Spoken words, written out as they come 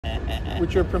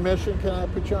With your permission, can I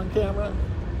put you on camera?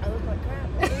 I look like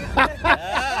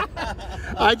crap.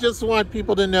 I just want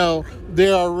people to know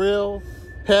there are real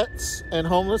pets and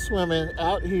homeless women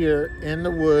out here in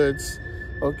the woods,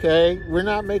 okay? We're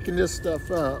not making this stuff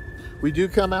up. We do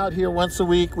come out here once a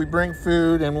week. We bring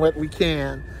food and what we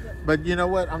can. But you know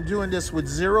what? I'm doing this with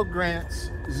 0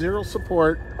 grants, 0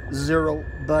 support, 0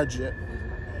 budget.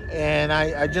 And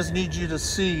I just need you to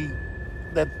see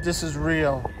that this is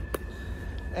real.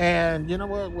 And you know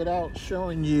what? Without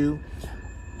showing you,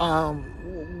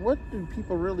 what do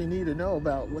people really need to know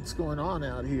about what's going on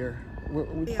out here?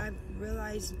 I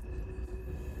realized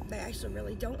they actually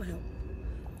really don't help.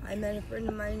 I met a friend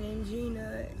of mine named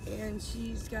Gina, and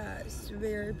she's got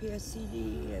severe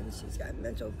PSTD, and she's got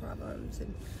mental problems,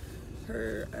 and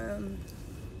her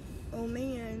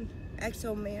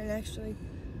ex-old man actually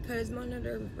cut his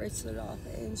monitor bracelet off,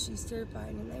 and she's terrified,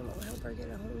 and they won't help her get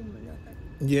a home or nothing.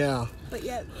 Yeah. But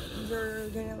yet they're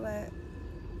gonna let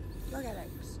drug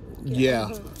addicts get Yeah. a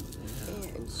home,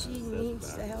 and she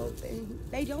needs the help, and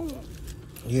they don't.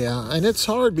 Yeah, and it's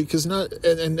hard because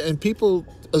and people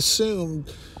assume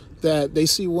that they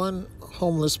see one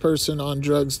homeless person on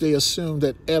drugs, they assume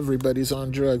that everybody's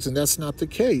on drugs, and that's not the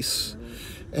case.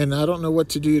 And I don't know what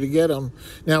to do to get them.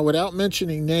 Now, without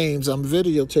mentioning names, I'm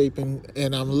videotaping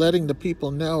and I'm letting the people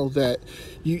know that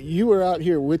you were out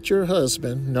here with your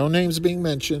husband, no names being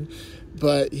mentioned,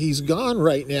 but he's gone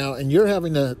right now and you're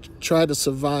having to try to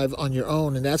survive on your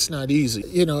own, and that's not easy.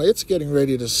 You know, it's getting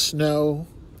ready to snow.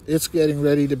 It's getting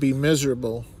ready to be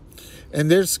miserable.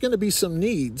 And there's going to be some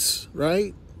needs,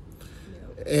 right?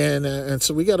 And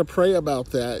so we got to pray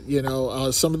about that. You know,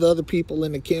 some of the other people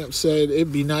in the camp said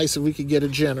it'd be nice if we could get a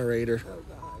generator,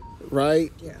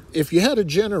 right? Yeah. If you had a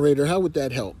generator, how would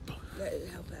that help? That'd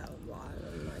help out a lot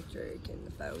on electric and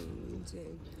the phones.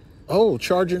 And Oh,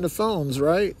 charging the phones,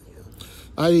 right?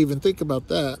 I didn't even think about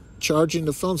that. Charging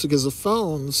the phones, because the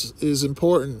phones is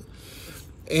important.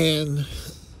 And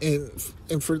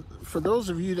for those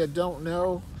of you that don't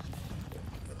know,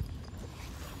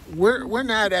 we're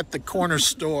not at the corner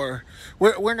store.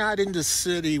 We're not in the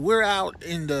city. We're out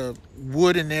in the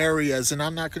wooden areas, and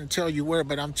I'm not going to tell you where,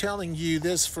 but I'm telling you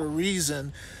this for a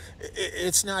reason.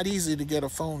 It's not easy to get a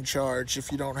phone charged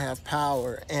if you don't have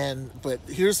power. But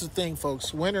here's the thing,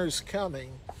 folks. Winter's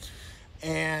coming,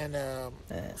 and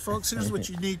folks, here's what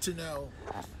you need to know.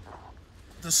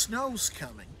 The snow's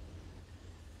coming,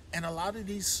 and a lot of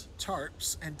these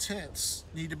tarps and tents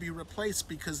need to be replaced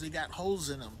because they got holes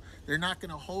in them. They're not going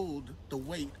to hold the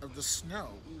weight of the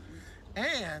snow.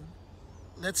 And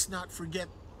let's not forget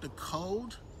the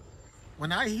cold.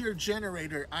 When I hear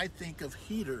generator, I think of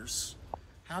heaters.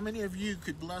 How many of you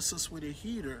could bless us with a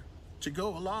heater to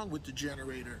go along with the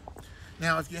generator?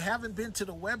 Now, if you haven't been to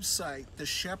the website,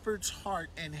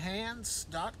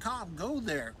 theshepherdsheartandhands.com, go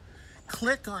there.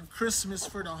 Click on Christmas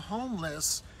for the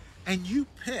Homeless, and you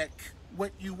pick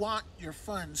what you want your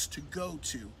funds to go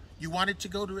to. You want it to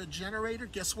go to a generator?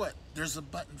 Guess what? There's a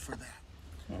button for that.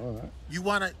 All right. You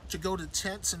want it to go to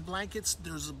tents and blankets?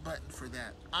 There's a button for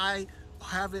that. I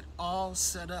have it all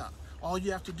set up. All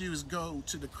you have to do is go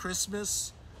to the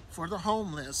Christmas for the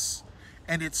Homeless,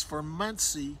 and it's for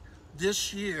Muncie.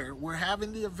 This year, we're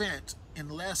having the event in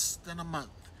less than a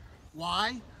month.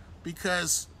 Why?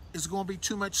 Because it's going to be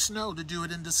too much snow to do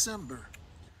it in December.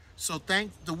 So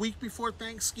the week before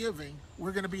Thanksgiving,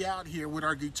 we're going to be out here with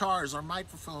our guitars, our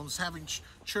microphones, having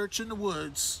church in the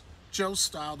woods, Joe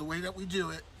style, the way that we do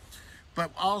it,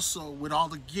 but also with all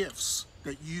the gifts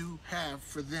that you have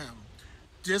for them.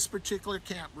 This particular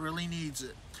camp really needs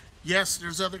it. Yes,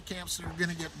 there's other camps that are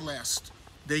going to get blessed.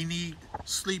 They need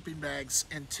sleeping bags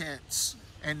and tents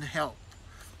and help.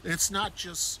 It's not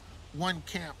just one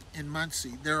camp in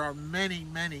Muncie. There are many,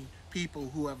 many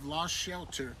people who have lost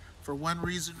shelter for one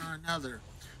reason or another.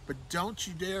 But don't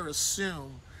you dare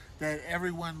assume that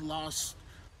everyone lost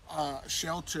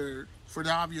shelter for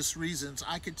the obvious reasons.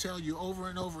 I could tell you over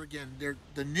and over again,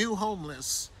 the new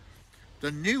homeless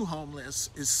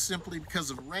is simply because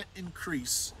of rent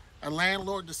increase. A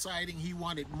landlord deciding he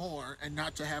wanted more and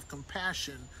not to have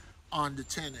compassion on the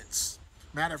tenants.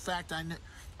 Matter of fact, I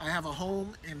have a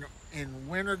home in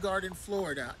Winter Garden,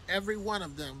 Florida. Every one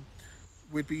of them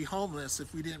would be homeless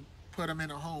if we didn't put them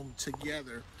in a home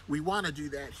together. We want to do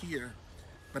that here,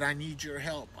 but I need your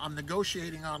help. I'm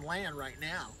negotiating on land right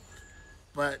now,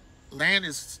 but land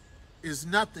is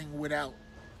nothing without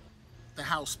the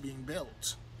house being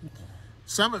built.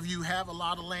 Some of you have a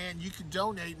lot of land you can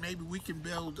donate. Maybe we can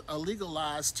build a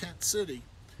legalized tent city.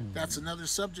 That's another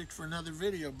subject for another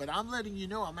video, but I'm letting you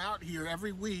know I'm out here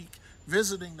every week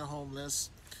visiting the homeless,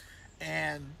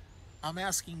 and I'm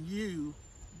asking you,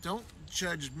 don't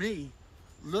judge me.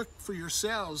 look for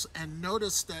yourselves and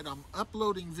notice that I'm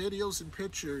uploading videos and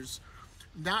pictures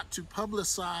not to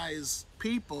publicize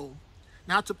people,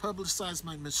 not to publicize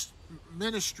my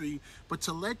ministry, but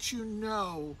to let you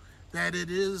know that it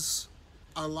is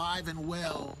alive and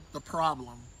well, the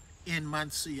problem in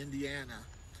Muncie, Indiana,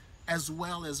 as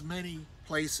well as many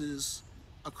places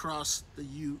across the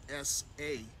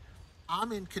USA.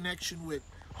 I'm in connection with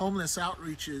homeless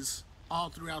outreaches all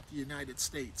throughout the United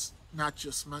States, not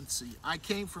just Muncie. I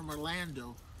came from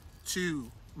Orlando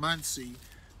to Muncie,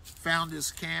 found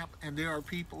this camp, and there are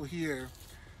people here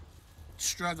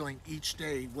struggling each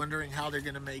day, wondering how they're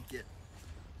going to make it.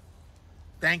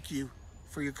 Thank you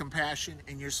for your compassion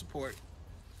and your support.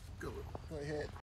 Go ahead.